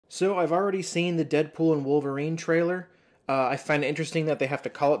So I've already seen the Deadpool and Wolverine trailer. I find it interesting that they have to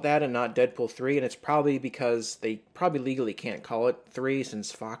call it that and not Deadpool 3, and it's probably because they probably legally can't call it 3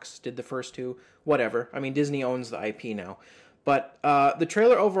 since Fox did the first two. Whatever. I mean, Disney owns the IP now. But the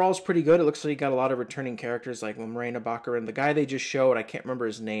trailer overall is pretty good. It looks like you got a lot of returning characters like Morena Baccarin. The guy they just showed, I can't remember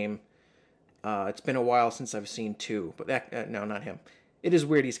his name. It's been a while since I've seen two. But no, not him. It is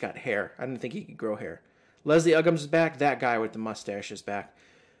weird he's got hair. I didn't think he could grow hair. Leslie Uggams is back. That guy with the mustache is back.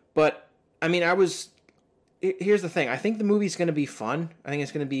 But, I mean, here's the thing. I think the movie's going to be fun. I think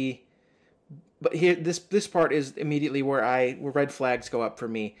it's going to be... But here, this part is immediately where red flags go up for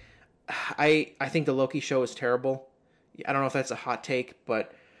me. I think the Loki show is terrible. I don't know if that's a hot take,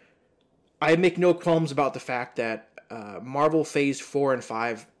 but I make no qualms about the fact that Marvel Phase 4 and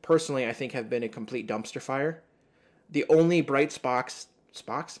 5, personally, I think have been a complete dumpster fire. The only bright spots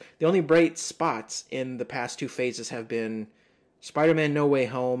in the past two phases have been Spider-Man No Way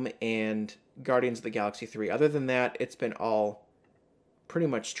Home and Guardians of the Galaxy 3. Other than that, it's been all pretty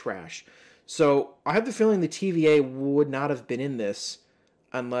much trash. So I have the feeling the TVA would not have been in this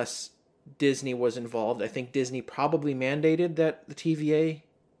unless Disney was involved. I think Disney probably mandated that the TVA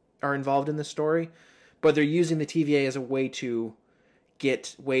are involved in the story, but they're using the TVA as a way to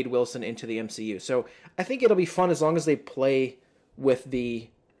get Wade Wilson into the MCU. So I think it'll be fun as long as they play with the...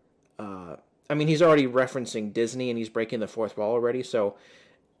 I mean, he's already referencing Disney and he's breaking the fourth wall already, so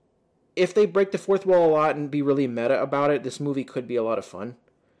if they break the fourth wall a lot and be really meta about it, this movie could be a lot of fun.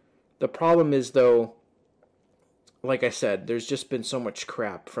 The problem is, though, like I said, there's just been so much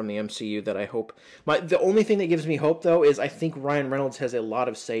crap from the MCU that I hope... The only thing that gives me hope, though, is I think Ryan Reynolds has a lot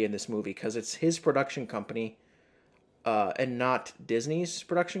of say in this movie because it's his production company and not Disney's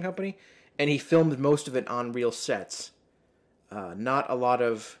production company, and he filmed most of it on real sets. Not a lot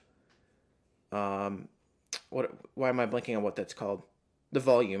of... why am I blanking on what that's called? The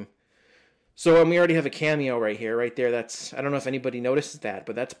volume. So we already have a cameo right here, right there. That's, I don't know if anybody notices that,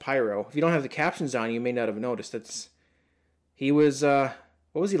 but that's Pyro. If you don't have the captions on, you may not have noticed. He was, what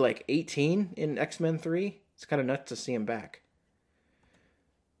was he, like 18 in X-Men 3? It's kind of nuts to see him back.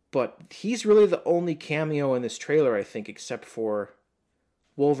 But he's really the only cameo in this trailer, I think, except for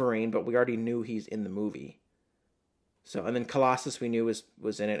Wolverine, but we already knew he's in the movie. So, and then Colossus we knew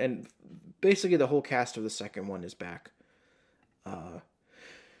was in it, and basically the whole cast of the second one is back.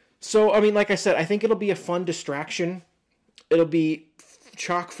 So, I mean, like I said, I think it'll be a fun distraction. It'll be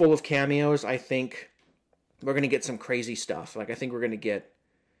chock full of cameos. I think we're going to get some crazy stuff. Like, I think we're going to get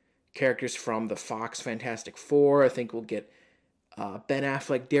characters from the Fox Fantastic Four. I think we'll get Ben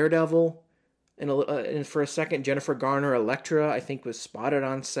Affleck Daredevil. And for a second, Jennifer Garner Elektra, I think, was spotted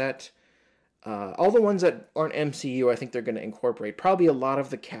on set. All the ones that aren't MCU, I think they're going to incorporate. Probably a lot of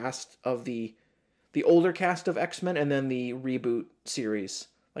the cast of the older cast of X-Men and then the reboot series.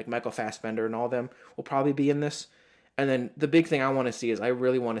 Like Michael Fassbender and all of them will probably be in this. And then the big thing I want to see is I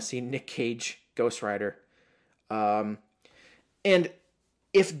really want to see Nick Cage, Ghost Rider. And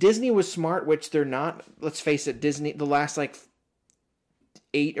if Disney was smart, which they're not, let's face it, Disney, the last like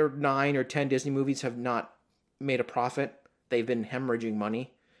 8 or 9 or 10 Disney movies have not made a profit. They've been hemorrhaging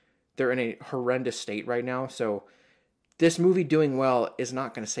money. They're in a horrendous state right now. So this movie doing well is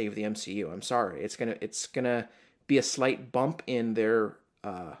not going to save the MCU. I'm sorry. It's gonna be a slight bump in their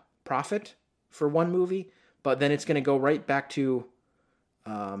profit for one movie, but then it's going to go right back to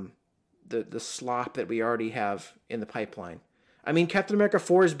the slop that we already have in the pipeline. I mean, Captain America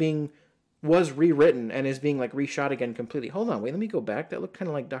 4 was rewritten and is being like reshot again completely. Hold on, wait, let me go back. That looked kind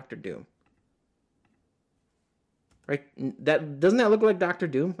of like Doctor Doom. Right? Doesn't that look like Doctor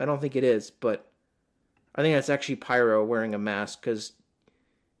Doom? I don't think it is, but I think that's actually Pyro wearing a mask, because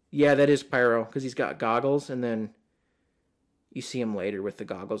yeah, that is Pyro, because he's got goggles, and then you see him later with the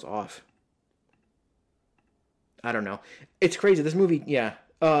goggles off. I don't know. It's crazy. This movie, yeah.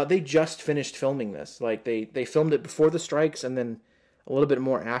 They just finished filming this. Like, they filmed it before the strikes and then a little bit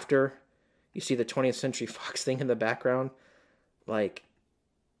more after. You see the 20th Century Fox thing in the background. Like,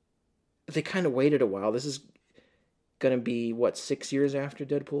 they kind of waited a while. This is going to be, 6 years after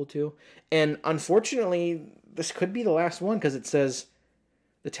Deadpool 2? And unfortunately, this could be the last one, because it says,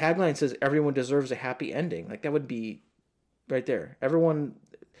 the tagline says, everyone deserves a happy ending. Like, that would be... right there. Everyone,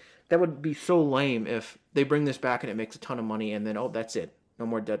 that would be so lame if they bring this back and it makes a ton of money and then, oh, that's it. No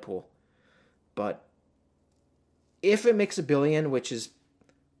more Deadpool. But if it makes $1 billion, which is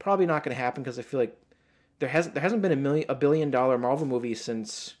probably not going to happen because I feel like there hasn't been $1 billion Marvel movie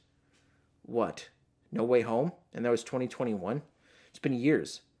since, what? No Way Home? And that was 2021. It's been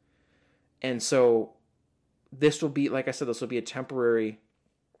years. And so this will be, like I said, this will be a temporary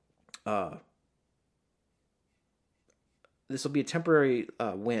this will be a temporary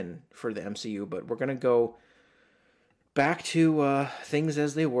win for the MCU, but we're gonna go back to things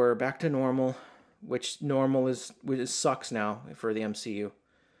as they were, back to normal, which sucks now for the MCU.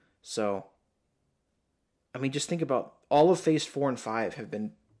 So, I mean, just think about all of Phase 4 and 5 have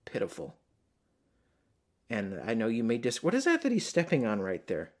been pitiful. And I know you may what is that he's stepping on right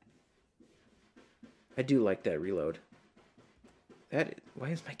there? I do like that reload. Why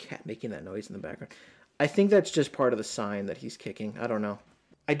is my cat making that noise in the background? I think that's just part of the sign that he's kicking. I don't know.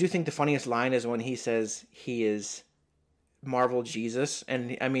 I do think the funniest line is when he says he is Marvel Jesus,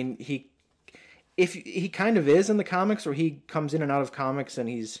 and I mean he kind of is in the comics, or he comes in and out of comics, and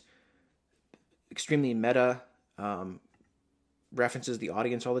he's extremely meta, references the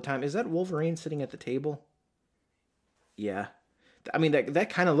audience all the time. Is that Wolverine sitting at the table? Yeah, I mean that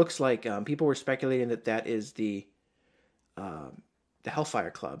kind of looks like people were speculating that is the Hellfire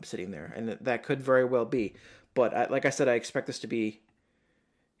Club sitting there, and that could very well be. But like I said, I expect this to be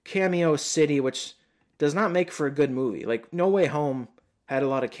Cameo City, which does not make for a good movie. Like No Way Home had a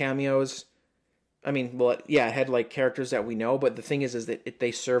lot of cameos. I mean, well, yeah, it had like characters that we know, but the thing is that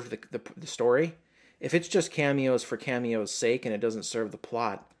they serve the story. If it's just cameos for cameos' sake and it doesn't serve the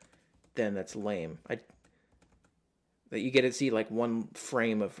plot, then that's lame. That you get to see like one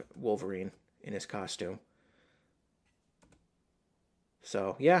frame of Wolverine in his costume.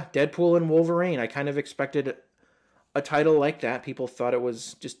 So yeah, Deadpool and Wolverine. I kind of expected a title like that. People thought it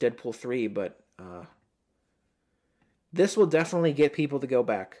was just Deadpool 3, but this will definitely get people to go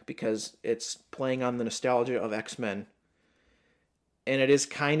back because it's playing on the nostalgia of X-Men. And it is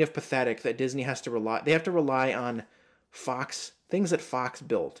kind of pathetic that Disney has to rely on Fox, things that Fox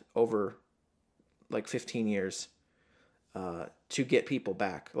built over like 15 years to get people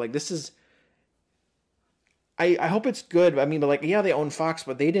back. Like this is, I hope it's good. I mean, but like, yeah, they own Fox,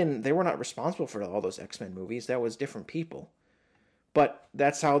 but they were not responsible for all those X-Men movies. That was different people. But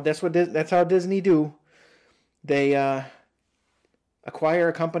that's how Disney do. They acquire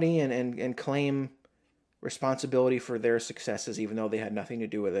a company and claim responsibility for their successes, even though they had nothing to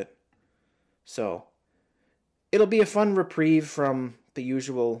do with it. So it'll be a fun reprieve from the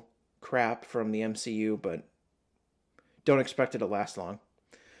usual crap from the MCU, but don't expect it to last long.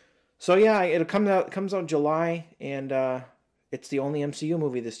 So yeah, it comes out in July, and it's the only MCU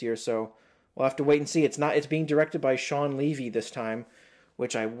movie this year, so we'll have to wait and see. It's being directed by Sean Levy this time,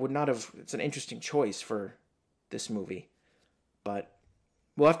 which I would not have. It's an interesting choice for this movie, but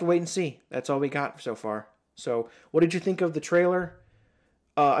we'll have to wait and see. That's all we got so far. So, what did you think of the trailer?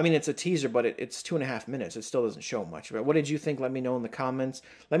 I mean, it's a teaser, but it's 2.5 minutes. It still doesn't show much. But what did you think? Let me know in the comments.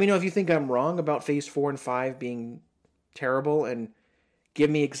 Let me know if you think I'm wrong about Phase 4 and 5 being terrible, and give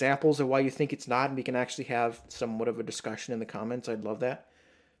me examples of why you think it's not, and we can actually have somewhat of a discussion in the comments. I'd love that.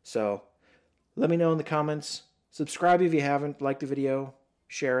 So, let me know in the comments. Subscribe if you haven't. Like the video.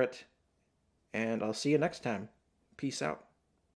 Share it. And I'll see you next time. Peace out.